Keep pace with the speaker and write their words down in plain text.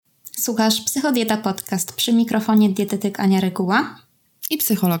Słuchasz Psychodieta Podcast, przy mikrofonie dietetyk Ania Reguła i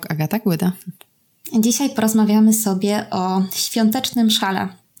psycholog Agata Głyda. Dzisiaj porozmawiamy sobie o świątecznym szale.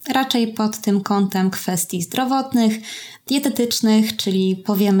 Raczej pod tym kątem kwestii zdrowotnych, dietetycznych, czyli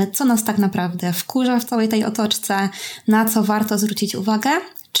powiemy, co nas tak naprawdę wkurza w całej tej otoczce, na co warto zwrócić uwagę,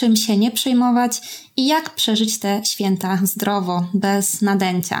 czym się nie przejmować i jak przeżyć te święta zdrowo, bez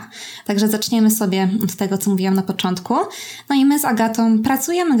nadęcia. Także zaczniemy sobie od tego, co mówiłam na początku. No i my z Agatą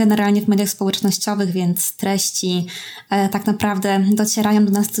pracujemy generalnie w mediach społecznościowych, więc treści tak naprawdę docierają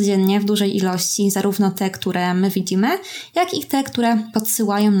do nas codziennie w dużej ilości, zarówno te, które my widzimy, jak i te, które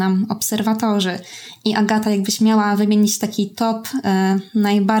podsyłają nam obserwatorzy. I Agata, jakbyś miała wymienić taki top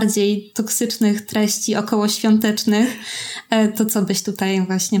najbardziej toksycznych treści okołoświątecznych, to co byś tutaj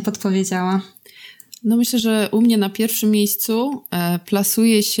właśnie podpowiedziała? No myślę, że u mnie na pierwszym miejscu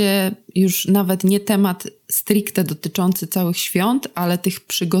plasuje się już nawet nie temat stricte dotyczący całych świąt, ale tych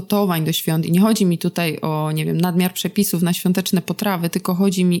przygotowań do świąt. I nie chodzi mi tutaj o, nadmiar przepisów na świąteczne potrawy, tylko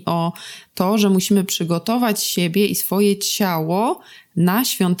chodzi mi o to, że musimy przygotować siebie i swoje ciało na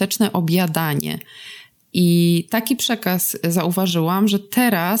świąteczne obiadanie. I taki przekaz zauważyłam, że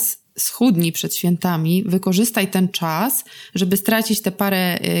teraz schudnij przed świętami, wykorzystaj ten czas, żeby stracić te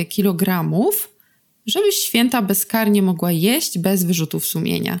parę kilogramów, żebyś święta bezkarnie mogła jeść bez wyrzutów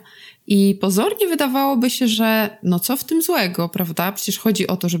sumienia. I pozornie wydawałoby się, że no co w tym złego, prawda? Przecież chodzi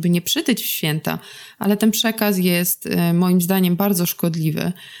o to, żeby nie przytyć w święta, ale ten przekaz jest moim zdaniem bardzo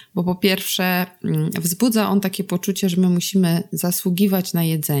szkodliwy, bo po pierwsze wzbudza on takie poczucie, że my musimy zasługiwać na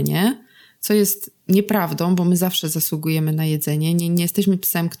jedzenie, co jest nieprawdą, bo my zawsze zasługujemy na jedzenie. Nie jesteśmy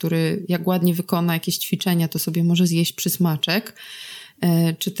psem, który jak ładnie wykona jakieś ćwiczenia, to sobie może zjeść przysmaczek,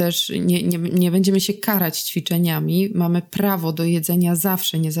 czy też nie będziemy się karać ćwiczeniami. Mamy prawo do jedzenia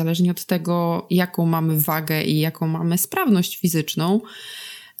zawsze, niezależnie od tego, jaką mamy wagę i jaką mamy sprawność fizyczną.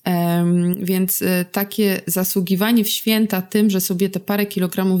 Więc takie zasługiwanie w święta tym, że sobie te parę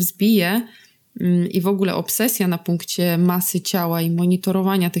kilogramów zbiję, i w ogóle obsesja na punkcie masy ciała i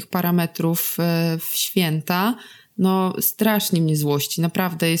monitorowania tych parametrów w święta, no strasznie mnie złości.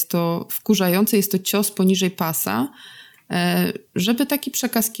 Naprawdę jest to wkurzające, jest to cios poniżej pasa, żeby taki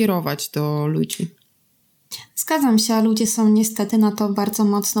przekaz kierować do ludzi. Zgadzam się, a ludzie są niestety na to bardzo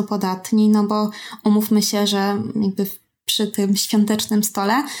mocno podatni, no bo umówmy się, że jakby przy tym świątecznym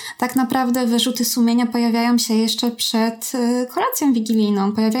stole tak naprawdę wyrzuty sumienia pojawiają się jeszcze przed kolacją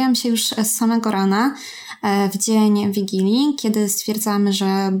wigilijną. Pojawiają się już z samego rana, w dzień Wigilii, kiedy stwierdzamy,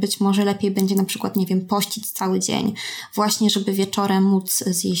 że być może lepiej będzie na przykład, pościć cały dzień. Właśnie, żeby wieczorem móc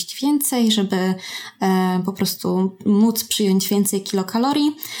zjeść więcej, żeby po prostu móc przyjąć więcej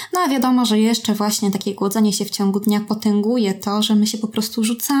kilokalorii. No a wiadomo, że jeszcze właśnie takie głodzenie się w ciągu dnia potęguje to, że my się po prostu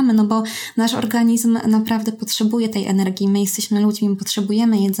rzucamy, no bo nasz organizm naprawdę potrzebuje tej energii. My jesteśmy ludźmi, my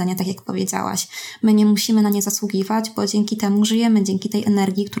potrzebujemy jedzenia, tak jak powiedziałaś. My nie musimy na nie zasługiwać, bo dzięki temu żyjemy, dzięki tej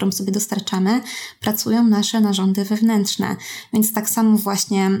energii, którą sobie dostarczamy, pracują nasze narządy wewnętrzne. Więc tak samo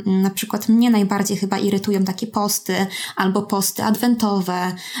właśnie na przykład mnie najbardziej chyba irytują takie posty albo posty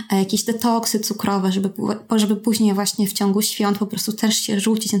adwentowe, jakieś detoksy cukrowe, żeby później właśnie w ciągu świąt po prostu też się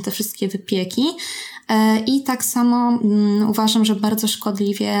rzucić na te wszystkie wypieki. I tak samo uważam, że bardzo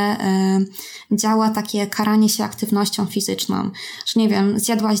szkodliwie działa takie karanie się aktywnością fizyczną. Że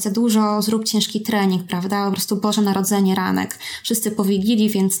zjadłaś za dużo, zrób ciężki trening, prawda? Po prostu Boże Narodzenie, ranek. Wszyscy po Wigilii,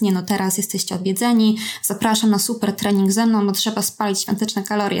 więc teraz jesteście odwiedzeni. Zapraszam na super trening ze mną, bo trzeba spalić świąteczne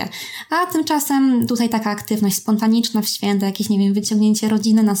kalorie. A tymczasem tutaj taka aktywność spontaniczna w święta, jakieś, wyciągnięcie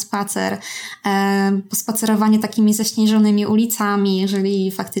rodziny na spacer, pospacerowanie takimi zaśnieżonymi ulicami,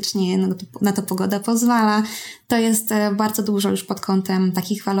 jeżeli faktycznie na to pogoda pozwala. To jest bardzo dużo już pod kątem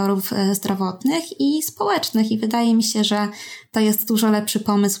takich walorów zdrowotnych i społecznych i wydaje mi się, że to jest dużo lepszy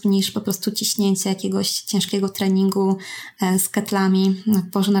pomysł niż po prostu ciśnięcie jakiegoś ciężkiego treningu z ketlami w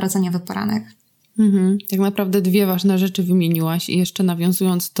bożonarodzeniowy poranek. Tak naprawdę dwie ważne rzeczy wymieniłaś i jeszcze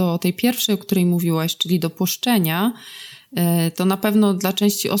nawiązując do tej pierwszej, o której mówiłaś, czyli do poszczenia, to na pewno dla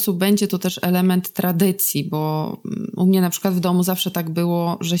części osób będzie to też element tradycji, bo u mnie na przykład w domu zawsze tak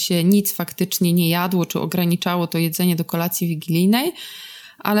było, że się nic faktycznie nie jadło, czy ograniczało to jedzenie do kolacji wigilijnej,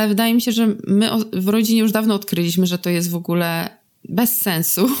 ale wydaje mi się, że my w rodzinie już dawno odkryliśmy, że to jest w ogóle bez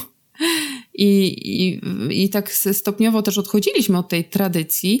sensu i tak stopniowo też odchodziliśmy od tej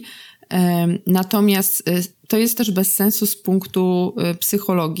tradycji. Natomiast to jest też bez sensu z punktu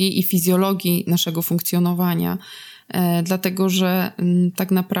psychologii i fizjologii naszego funkcjonowania, dlatego że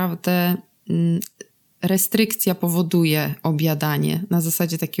tak naprawdę restrykcja powoduje objadanie na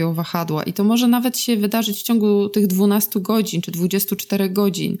zasadzie takiego wahadła i to może nawet się wydarzyć w ciągu tych 12 godzin czy 24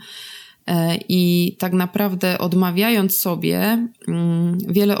 godzin. I tak naprawdę odmawiając sobie,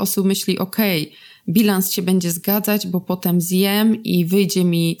 wiele osób myśli, bilans się będzie zgadzać, bo potem zjem i wyjdzie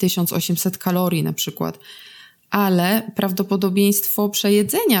mi 1800 kalorii na przykład. Ale prawdopodobieństwo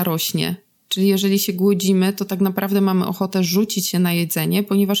przejedzenia rośnie. Czyli jeżeli się głodzimy, to tak naprawdę mamy ochotę rzucić się na jedzenie,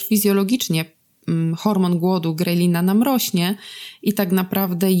 ponieważ fizjologicznie hormon głodu, grelina nam rośnie i tak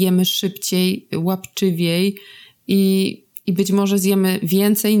naprawdę jemy szybciej, łapczywiej i być może zjemy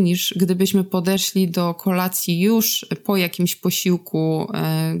więcej niż gdybyśmy podeszli do kolacji już po jakimś posiłku,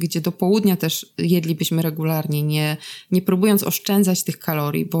 gdzie do południa też jedlibyśmy regularnie, nie próbując oszczędzać tych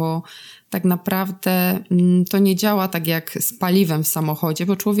kalorii, bo tak naprawdę to nie działa tak jak z paliwem w samochodzie,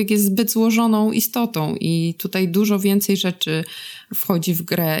 bo człowiek jest zbyt złożoną istotą i tutaj dużo więcej rzeczy wchodzi w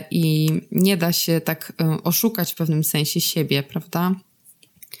grę i nie da się tak oszukać w pewnym sensie siebie, prawda?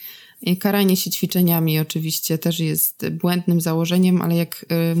 I karanie się ćwiczeniami oczywiście też jest błędnym założeniem, ale jak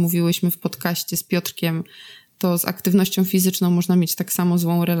mówiłyśmy w podcaście z Piotrkiem, to z aktywnością fizyczną można mieć tak samo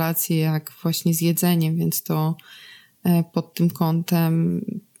złą relację jak właśnie z jedzeniem, więc to pod tym kątem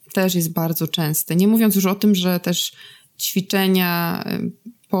też jest bardzo częste. Nie mówiąc już o tym, że też ćwiczenia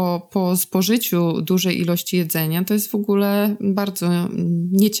po spożyciu dużej ilości jedzenia to jest w ogóle bardzo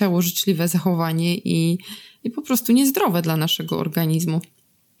nieciałożyczliwe zachowanie i po prostu niezdrowe dla naszego organizmu.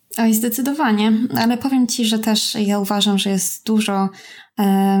 Oj, zdecydowanie, ale powiem Ci, że też ja uważam, że jest dużo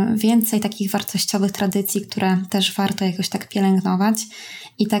więcej takich wartościowych tradycji, które też warto jakoś tak pielęgnować.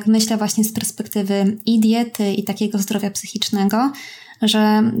 I tak myślę właśnie z perspektywy i diety, i takiego zdrowia psychicznego,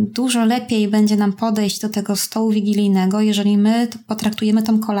 że dużo lepiej będzie nam podejść do tego stołu wigilijnego, jeżeli my potraktujemy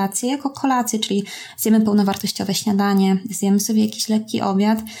tą kolację jako kolację, czyli zjemy pełnowartościowe śniadanie, zjemy sobie jakiś lekki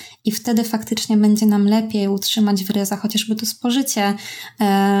obiad i wtedy faktycznie będzie nam lepiej utrzymać w ryzach chociażby to spożycie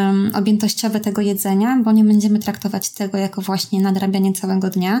objętościowe tego jedzenia, bo nie będziemy traktować tego jako właśnie nadrabianie całego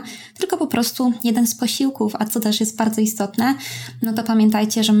dnia, tylko po prostu jeden z posiłków, a co też jest bardzo istotne, no to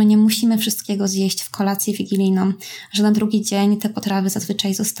pamiętajcie, że my nie musimy wszystkiego zjeść w kolację wigilijną, że na drugi dzień te potrawy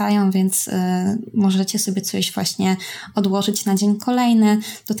zazwyczaj zostają, więc możecie sobie coś właśnie odłożyć na dzień kolejny.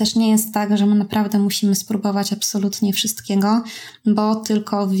 To też nie jest tak, że my naprawdę musimy spróbować absolutnie wszystkiego, bo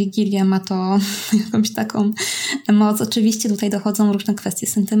tylko w Wigilię ma to jakąś taką moc. Oczywiście tutaj dochodzą różne kwestie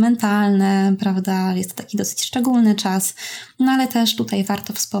sentymentalne, prawda? Jest to taki dosyć szczególny czas, no ale też tutaj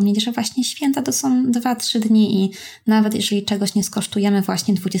warto wspomnieć, że właśnie święta to są 2-3 dni i nawet jeżeli czegoś nie skosztujemy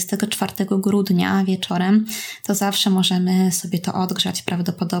właśnie 24 grudnia wieczorem, to zawsze możemy sobie to odgrzać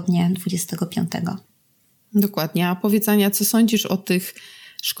prawdopodobnie 25. Dokładnie. A powiedz, Ania, co sądzisz o tych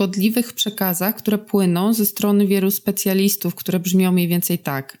szkodliwych przekazach, które płyną ze strony wielu specjalistów, które brzmią mniej więcej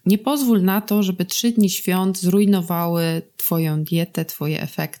tak: nie pozwól na to, żeby 3 dni świąt zrujnowały twoją dietę, twoje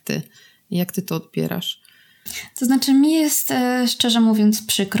efekty. Jak ty to odbierasz? To znaczy mi jest, szczerze mówiąc,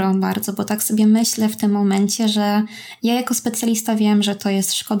 przykro bardzo, bo tak sobie myślę w tym momencie, że ja jako specjalista wiem, że to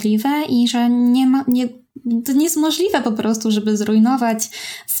jest szkodliwe i że to nie jest możliwe po prostu, żeby zrujnować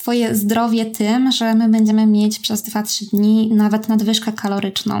swoje zdrowie tym, że my będziemy mieć przez 2-3 dni nawet nadwyżkę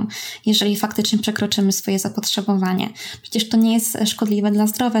kaloryczną, jeżeli faktycznie przekroczymy swoje zapotrzebowanie. Przecież to nie jest szkodliwe dla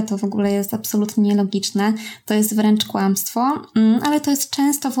zdrowia, to w ogóle jest absolutnie nielogiczne, to jest wręcz kłamstwo, ale to jest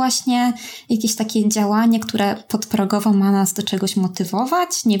często właśnie jakieś takie działanie, które podprogowo ma nas do czegoś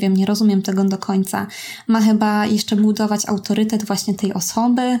motywować. Nie wiem, nie rozumiem tego do końca. Ma chyba jeszcze budować autorytet właśnie tej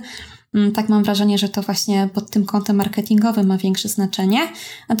osoby. Tak mam wrażenie, że to właśnie pod tym kątem marketingowym ma większe znaczenie.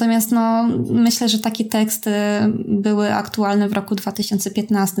 Natomiast myślę, że takie teksty były aktualne w roku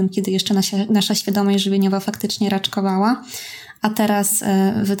 2015, kiedy jeszcze nasza świadomość żywieniowa faktycznie raczkowała. A teraz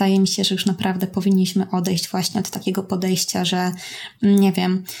wydaje mi się, że już naprawdę powinniśmy odejść właśnie od takiego podejścia, że nie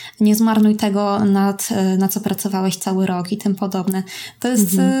wiem, nie zmarnuj tego, na co pracowałeś cały rok i tym podobne. To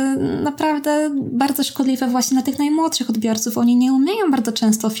jest naprawdę bardzo szkodliwe właśnie dla tych najmłodszych odbiorców. Oni nie umieją bardzo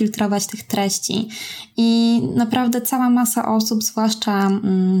często filtrować tych treści i naprawdę cała masa osób, zwłaszcza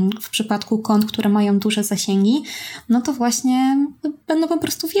w przypadku kont, które mają duże zasięgi, no to właśnie będą po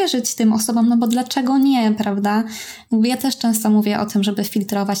prostu wierzyć tym osobom, no bo dlaczego nie, prawda? Ja też często mówię o tym, żeby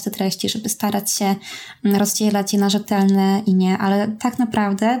filtrować te treści, żeby starać się rozdzielać je na rzetelne i nie, ale tak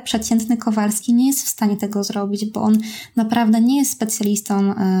naprawdę przeciętny Kowalski nie jest w stanie tego zrobić, bo on naprawdę nie jest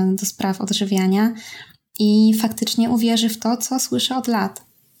specjalistą do spraw odżywiania i faktycznie uwierzy w to, co słyszy od lat.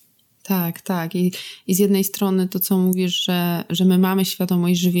 Tak. I z jednej strony to, co mówisz, że my mamy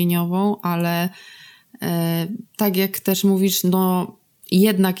świadomość żywieniową, ale tak jak też mówisz,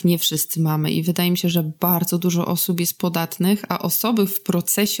 jednak nie wszyscy mamy i wydaje mi się, że bardzo dużo osób jest podatnych, a osoby w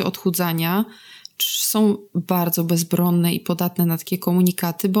procesie odchudzania są bardzo bezbronne i podatne na takie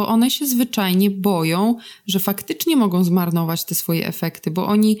komunikaty, bo one się zwyczajnie boją, że faktycznie mogą zmarnować te swoje efekty, bo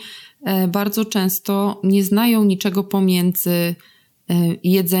oni bardzo często nie znają niczego pomiędzy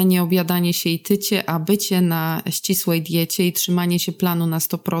jedzenie, obiadanie się i tycie, a bycie na ścisłej diecie i trzymanie się planu na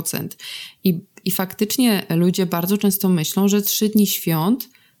 100%. I faktycznie ludzie bardzo często myślą, że 3 dni świąt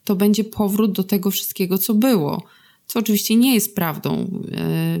to będzie powrót do tego wszystkiego, co było. Co oczywiście nie jest prawdą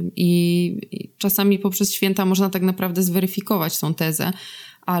i czasami poprzez święta można tak naprawdę zweryfikować tą tezę,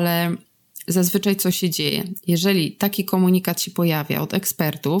 ale zazwyczaj co się dzieje? Jeżeli taki komunikat się pojawia od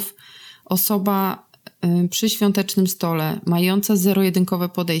ekspertów, osoba przy świątecznym stole mająca zero-jedynkowe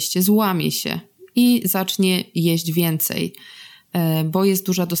podejście złamie się i zacznie jeść więcej, bo jest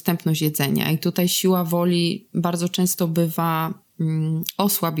duża dostępność jedzenia i tutaj siła woli bardzo często bywa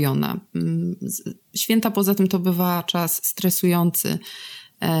osłabiona. Święta poza tym to bywa czas stresujący.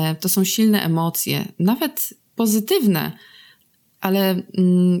 To są silne emocje, nawet pozytywne, ale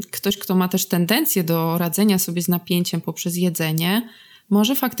ktoś, kto ma też tendencję do radzenia sobie z napięciem poprzez jedzenie,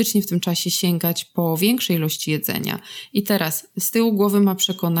 może faktycznie w tym czasie sięgać po większej ilości jedzenia. I teraz z tyłu głowy ma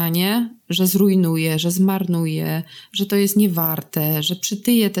przekonanie, że zrujnuje, że zmarnuje, że to jest niewarte, że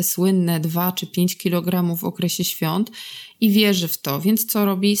przytyje te słynne 2 czy 5 kg w okresie świąt i wierzy w to. Więc co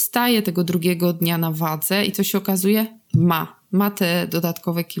robi? Staje tego drugiego dnia na wadze i co się okazuje? Ma te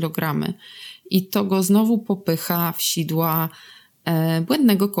dodatkowe kilogramy. I to go znowu popycha w sidła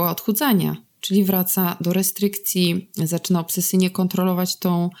błędnego koła odchudzania. Czyli wraca do restrykcji, zaczyna obsesyjnie kontrolować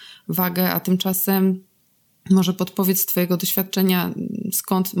tą wagę, a tymczasem może podpowiedz z twojego doświadczenia,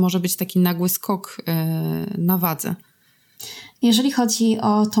 skąd może być taki nagły skok na wadze. Jeżeli chodzi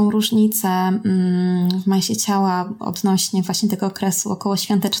o tą różnicę w masie ciała odnośnie właśnie tego okresu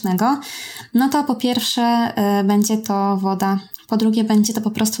okołoświątecznego, no to po pierwsze będzie to woda, po drugie będzie to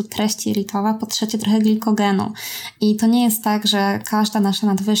po prostu treść jelitowa, po trzecie trochę glikogenu. I to nie jest tak, że każda nasza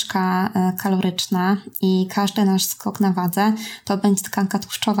nadwyżka kaloryczna i każdy nasz skok na wadze to będzie tkanka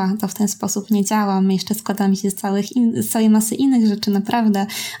tłuszczowa. To w ten sposób nie działa. My jeszcze składamy się z całej masy innych rzeczy naprawdę,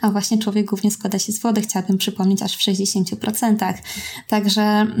 a właśnie człowiek głównie składa się z wody, chciałabym przypomnieć, aż w 60%.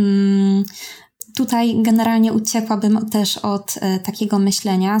 Także tutaj generalnie uciekłabym też od takiego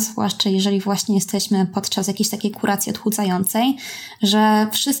myślenia, zwłaszcza jeżeli właśnie jesteśmy podczas jakiejś takiej kuracji odchudzającej, że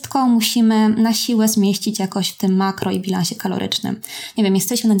wszystko musimy na siłę zmieścić jakoś w tym makro i bilansie kalorycznym. Nie wiem,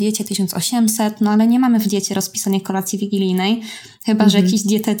 jesteśmy na diecie 1800, no ale nie mamy w diecie rozpisanej kolacji wigilijnej, chyba że jakiś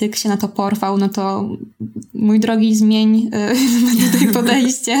dietetyk się na to porwał, no to mój drogi, zmień tutaj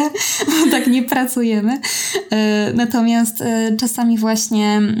podejście, bo tak nie pracujemy. Natomiast czasami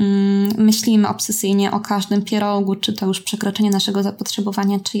właśnie myślimy obsesyjnie o każdym pierogu, czy to już przekroczenie naszego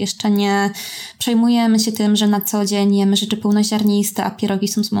zapotrzebowania, czy jeszcze nie. Przejmujemy się tym, że na co dzień jemy rzeczy pełnoziarniste, a pierogi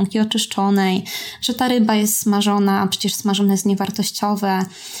są z mąki oczyszczonej, że ta ryba jest smażona, a przecież smażone jest niewartościowe,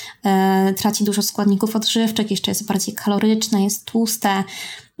 traci dużo składników odżywczych, jeszcze jest bardziej kaloryczne, jest tłuste.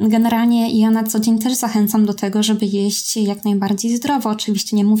 Generalnie ja na co dzień też zachęcam do tego, żeby jeść jak najbardziej zdrowo.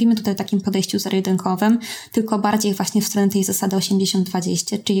 Oczywiście nie mówimy tutaj o takim podejściu zero-jedynkowym, tylko bardziej właśnie w stronę tej zasady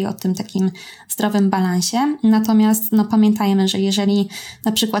 80-20, czyli o tym takim zdrowym balansie. Natomiast pamiętajmy, że jeżeli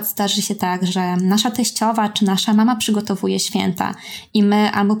na przykład zdarzy się tak, że nasza teściowa czy nasza mama przygotowuje święta i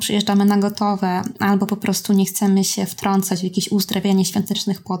my albo przyjeżdżamy na gotowe, albo po prostu nie chcemy się wtrącać w jakieś uzdrawianie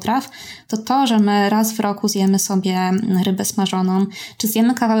świątecznych potraw, to, że my raz w roku zjemy sobie rybę smażoną, czy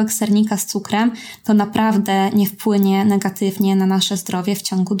zjemy kawałek sernika z cukrem, to naprawdę nie wpłynie negatywnie na nasze zdrowie w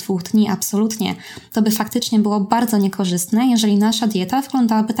ciągu 2 dni, absolutnie. To by faktycznie było bardzo niekorzystne, jeżeli nasza dieta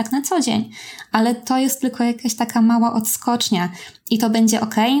wyglądałaby tak na co dzień. Ale to jest tylko jakaś taka mała odskocznia i to będzie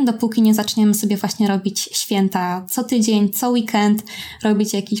okej, dopóki nie zaczniemy sobie właśnie robić święta co tydzień, co weekend,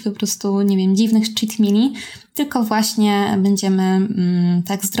 robić jakichś po prostu, nie wiem, dziwnych cheat meali, tylko właśnie będziemy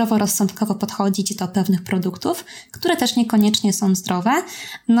tak zdroworozsądkowo podchodzić do pewnych produktów, które też niekoniecznie są zdrowe,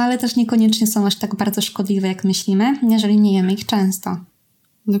 no ale też niekoniecznie są aż tak bardzo szkodliwe, jak myślimy, jeżeli nie jemy ich często.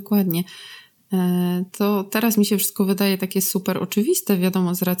 Dokładnie. To teraz mi się wszystko wydaje takie super oczywiste,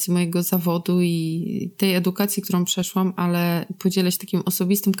 wiadomo, z racji mojego zawodu i tej edukacji, którą przeszłam, ale podzielę się takim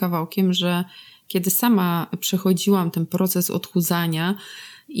osobistym kawałkiem, że kiedy sama przechodziłam ten proces odchudzania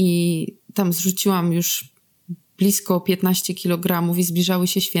i tam zrzuciłam już blisko 15 kg i zbliżały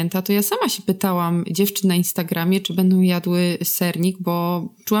się święta, to ja sama się pytałam dziewczyn na Instagramie, czy będą jadły sernik, bo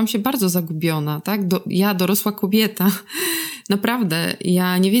czułam się bardzo zagubiona, tak? Ja, dorosła kobieta, naprawdę,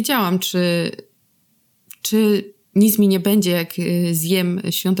 ja nie wiedziałam, czy nic mi nie będzie, jak zjem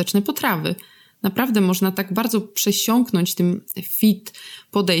świąteczne potrawy. Naprawdę można tak bardzo przesiąknąć tym fit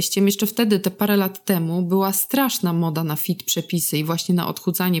podejściem. Jeszcze wtedy, te parę lat temu, była straszna moda na fit przepisy i właśnie na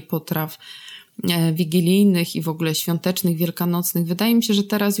odchudzanie potraw wigilijnych i w ogóle świątecznych, wielkanocnych. Wydaje mi się, że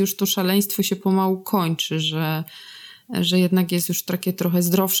teraz już to szaleństwo się pomału kończy, że jednak jest już takie trochę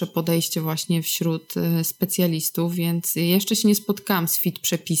zdrowsze podejście właśnie wśród specjalistów, więc jeszcze się nie spotkałam z fit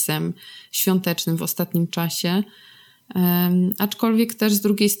przepisem świątecznym w ostatnim czasie. Aczkolwiek też z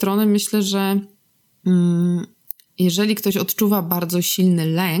drugiej strony myślę, że jeżeli ktoś odczuwa bardzo silny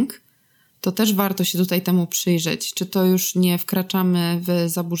lęk, to też warto się tutaj temu przyjrzeć. Czy to już nie wkraczamy w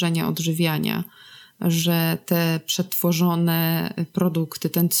zaburzenia odżywiania, że te przetworzone produkty,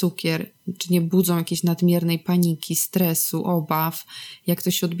 ten cukier, czy nie budzą jakiejś nadmiernej paniki, stresu, obaw, jak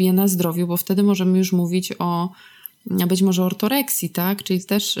to się odbije na zdrowiu, bo wtedy możemy już mówić o być może ortoreksji, tak? Czyli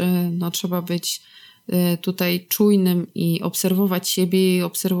też trzeba być tutaj czujnym i obserwować siebie i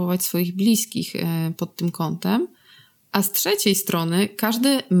obserwować swoich bliskich pod tym kątem. A z trzeciej strony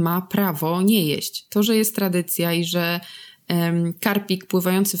każdy ma prawo nie jeść. To, że jest tradycja i że karpik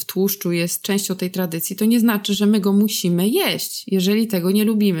pływający w tłuszczu jest częścią tej tradycji, to nie znaczy, że my go musimy jeść, jeżeli tego nie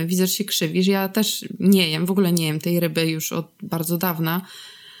lubimy. Widzę, że się krzywisz. Ja też nie jem, w ogóle nie jem tej ryby już od bardzo dawna.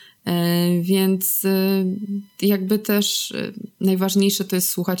 Więc jakby też najważniejsze to jest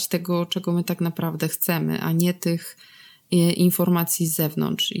słuchać tego, czego my tak naprawdę chcemy, a nie tych informacji z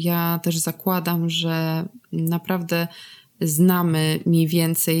zewnątrz. Ja też zakładam, że naprawdę znamy mniej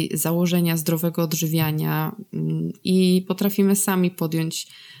więcej założenia zdrowego odżywiania i potrafimy sami podjąć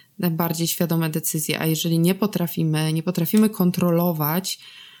bardziej świadome decyzje, a jeżeli nie potrafimy kontrolować,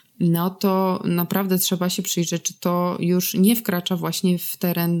 no to naprawdę trzeba się przyjrzeć, czy to już nie wkracza właśnie w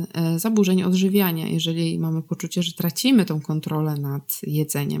teren zaburzeń odżywiania, jeżeli mamy poczucie, że tracimy tą kontrolę nad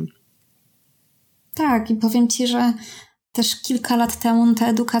jedzeniem. Tak, i powiem Ci, że też kilka lat temu ta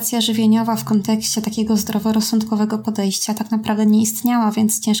edukacja żywieniowa w kontekście takiego zdroworozsądkowego podejścia tak naprawdę nie istniała,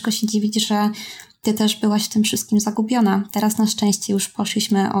 więc ciężko się dziwić, że Ty też byłaś w tym wszystkim zagubiona. Teraz na szczęście już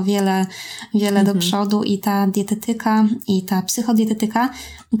poszliśmy o wiele do przodu i ta dietetyka i ta psychodietetyka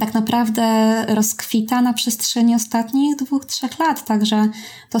tak naprawdę rozkwita na przestrzeni ostatnich 2-3 lat, także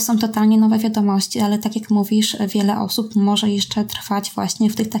to są totalnie nowe wiadomości, ale tak jak mówisz, wiele osób może jeszcze trwać właśnie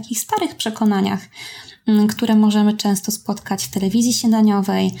w tych takich starych przekonaniach, które możemy często spotkać w telewizji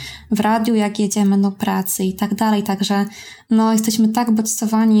śniadaniowej, w radiu, jak jedziemy do pracy i tak dalej. Także jesteśmy tak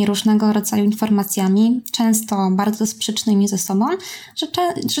bodźcowani różnego rodzaju informacjami, często bardzo sprzecznymi ze sobą,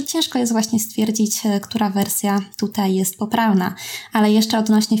 że ciężko jest właśnie stwierdzić, która wersja tutaj jest poprawna. Ale jeszcze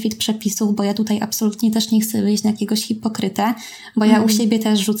odnośnie fit przepisów, bo ja tutaj absolutnie też nie chcę wyjść na jakiegoś hipokrytę, bo ja u siebie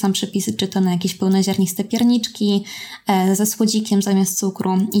też rzucam przepisy, czy to na jakieś pełnoziarniste pierniczki, ze słodzikiem zamiast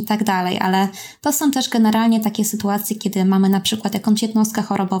cukru i tak dalej, ale to są też generalnie takie sytuacje, kiedy mamy na przykład jakąś jednostkę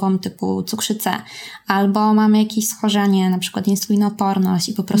chorobową typu cukrzycę, albo mamy jakieś schorzenie, na przykład insulinooporność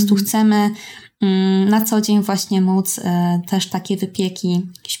i po prostu chcemy na co dzień właśnie móc też takie wypieki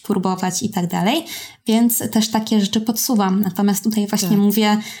jakieś próbować i tak dalej, więc też takie rzeczy podsuwam. Natomiast tutaj właśnie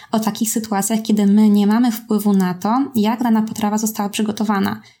mówię o takich sytuacjach, kiedy my nie mamy wpływu na to, jak dana potrawa została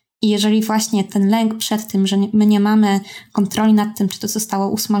przygotowana. I jeżeli właśnie ten lęk przed tym, że my nie mamy kontroli nad tym, czy to zostało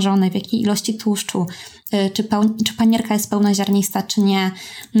usmażone, w jakiej ilości tłuszczu, czy panierka jest pełnoziarnista, czy nie,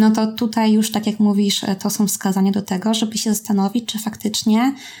 no to tutaj już, tak jak mówisz, to są wskazania do tego, żeby się zastanowić, czy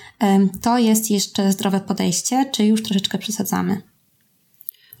faktycznie to jest jeszcze zdrowe podejście, czy już troszeczkę przesadzamy.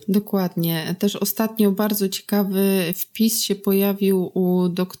 Dokładnie. Też ostatnio bardzo ciekawy wpis się pojawił u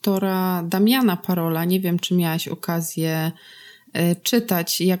doktora Damiana Parola. Nie wiem, czy miałaś okazję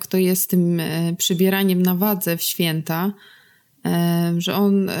czytać, jak to jest z tym przybieraniem na wadze w święta, że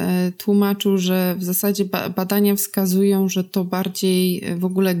on tłumaczył, że w zasadzie badania wskazują, że to bardziej w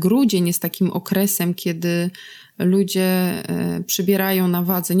ogóle grudzień jest takim okresem, kiedy ludzie przybierają na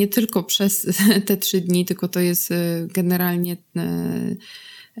wadze, nie tylko przez te 3 dni, tylko to jest generalnie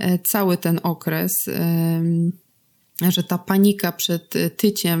cały ten okres, że ta panika przed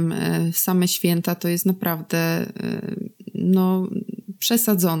tyciem w same święta to jest naprawdę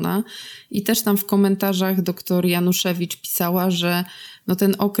przesadzona. I też tam w komentarzach dr Januszewicz pisała, że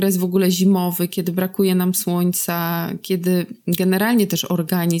ten okres w ogóle zimowy, kiedy brakuje nam słońca, kiedy generalnie też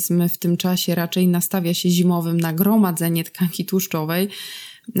organizm w tym czasie raczej nastawia się zimowym na gromadzenie tkanki tłuszczowej,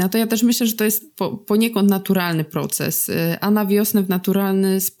 no to ja też myślę, że to jest poniekąd naturalny proces, a na wiosnę w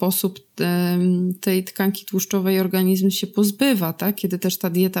naturalny sposób tej tkanki tłuszczowej organizm się pozbywa, tak? Kiedy też ta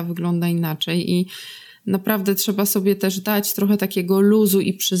dieta wygląda inaczej i naprawdę trzeba sobie też dać trochę takiego luzu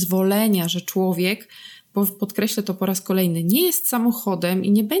i przyzwolenia, że człowiek podkreślę to po raz kolejny, nie jest samochodem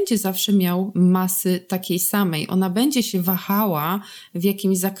i nie będzie zawsze miał masy takiej samej. Ona będzie się wahała w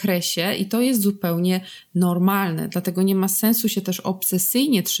jakimś zakresie i to jest zupełnie normalne. Dlatego nie ma sensu się też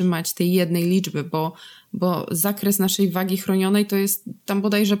obsesyjnie trzymać tej jednej liczby, bo zakres naszej wagi chronionej to jest tam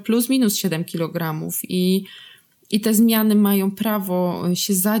bodajże plus minus 7 kg i te zmiany mają prawo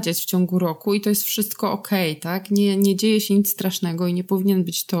się zadziać w ciągu roku i to jest wszystko okej, tak? Nie dzieje się nic strasznego i nie powinien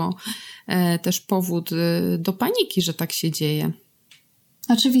być to też powód do paniki, że tak się dzieje.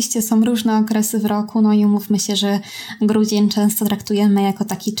 Oczywiście są różne okresy w roku, no i umówmy się, że grudzień często traktujemy jako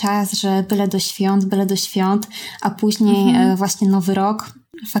taki czas, że byle do świąt, a później właśnie Nowy Rok.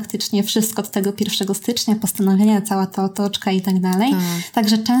 Faktycznie wszystko od tego 1 stycznia, postanowienia, cała ta otoczka i tak dalej.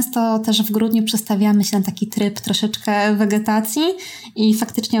 Także często też w grudniu przestawiamy się na taki tryb troszeczkę wegetacji i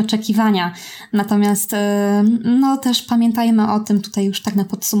faktycznie oczekiwania. Natomiast no też pamiętajmy o tym tutaj już tak na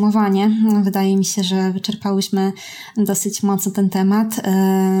podsumowanie. Wydaje mi się, że wyczerpałyśmy dosyć mocno ten temat.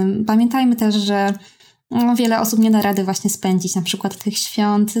 Pamiętajmy też, że wiele osób nie da rady właśnie spędzić na przykład tych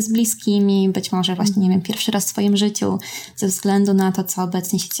świąt z bliskimi, być może właśnie, nie wiem, pierwszy raz w swoim życiu ze względu na to, co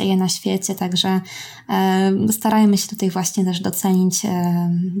obecnie się dzieje na świecie, także starajmy się tutaj właśnie też docenić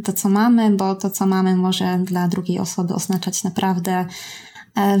to, co mamy, bo to, co mamy, może dla drugiej osoby oznaczać naprawdę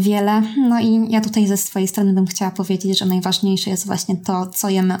wiele. No i ja tutaj ze swojej strony bym chciała powiedzieć, że najważniejsze jest właśnie to, co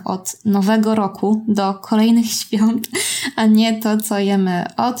jemy od Nowego Roku do kolejnych świąt, a nie to, co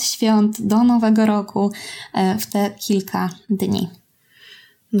jemy od świąt do Nowego Roku w te kilka dni.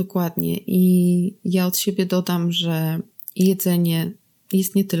 Dokładnie. I ja od siebie dodam, że jedzenie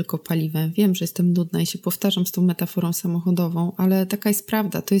jest nie tylko paliwem. Wiem, że jestem nudna i się powtarzam z tą metaforą samochodową, ale taka jest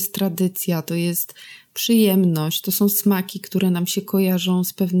prawda. To jest tradycja, to jest przyjemność, to są smaki, które nam się kojarzą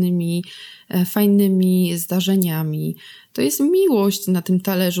z pewnymi fajnymi zdarzeniami. To jest miłość na tym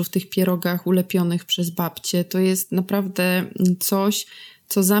talerzu, w tych pierogach ulepionych przez babcię. To jest naprawdę coś,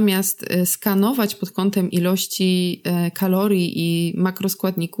 co zamiast skanować pod kątem ilości kalorii i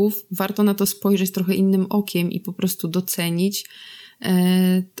makroskładników, warto na to spojrzeć trochę innym okiem i po prostu docenić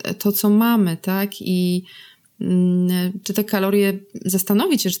to, co mamy, tak? I czy te kalorie,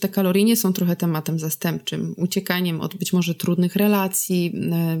 zastanowić się, czy te kalorie nie są trochę tematem zastępczym, uciekaniem od być może trudnych relacji,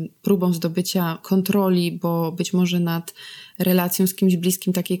 próbą zdobycia kontroli, bo być może nad relacją z kimś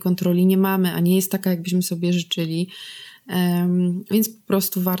bliskim takiej kontroli nie mamy, a nie jest taka, jakbyśmy sobie życzyli. Więc po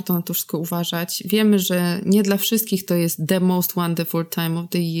prostu warto na to wszystko uważać. Wiemy, że nie dla wszystkich to jest the most wonderful time of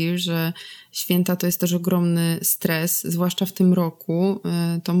the year, że święta to jest też ogromny stres, zwłaszcza w tym roku.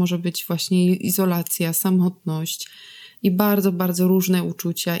 To może być właśnie izolacja, samotność i bardzo, bardzo różne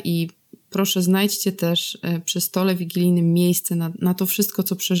uczucia i proszę znajdźcie też przy stole wigilijnym miejsce na to wszystko,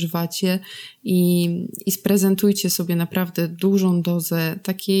 co przeżywacie i sprezentujcie sobie naprawdę dużą dozę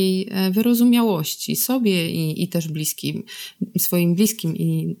takiej wyrozumiałości sobie i też bliskim, swoim bliskim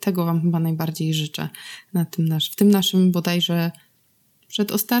i tego wam chyba najbardziej życzę w tym naszym bodajże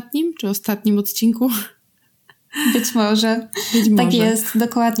przedostatnim czy ostatnim odcinku. Być może. Tak jest,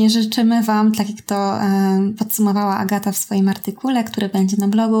 dokładnie. Życzymy wam, tak jak to podsumowała Agata w swoim artykule, który będzie na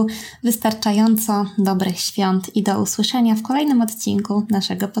blogu, wystarczająco dobrych świąt i do usłyszenia w kolejnym odcinku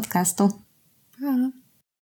naszego podcastu. Pa!